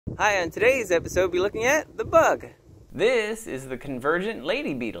Hi, on today's episode, we'll be looking at the bug. This is the convergent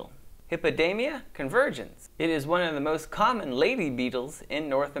lady beetle, Hippodamia convergens. It is one of the most common lady beetles in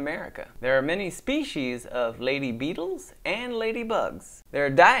North America. There are many species of lady beetles and ladybugs. Their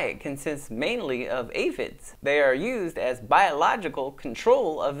diet consists mainly of aphids. They are used as biological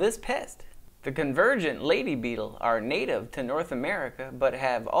control of this pest. The convergent lady beetle are native to North America but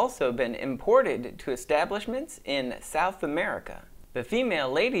have also been imported to establishments in South America. The female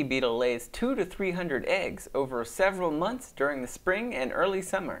lady beetle lays 200 to 300 eggs over several months during the spring and early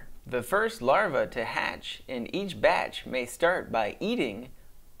summer. The first larva to hatch in each batch may start by eating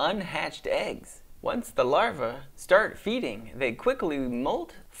unhatched eggs. Once the larvae start feeding, they quickly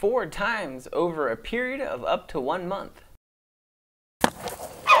molt 4 times over a period of up to 1 month.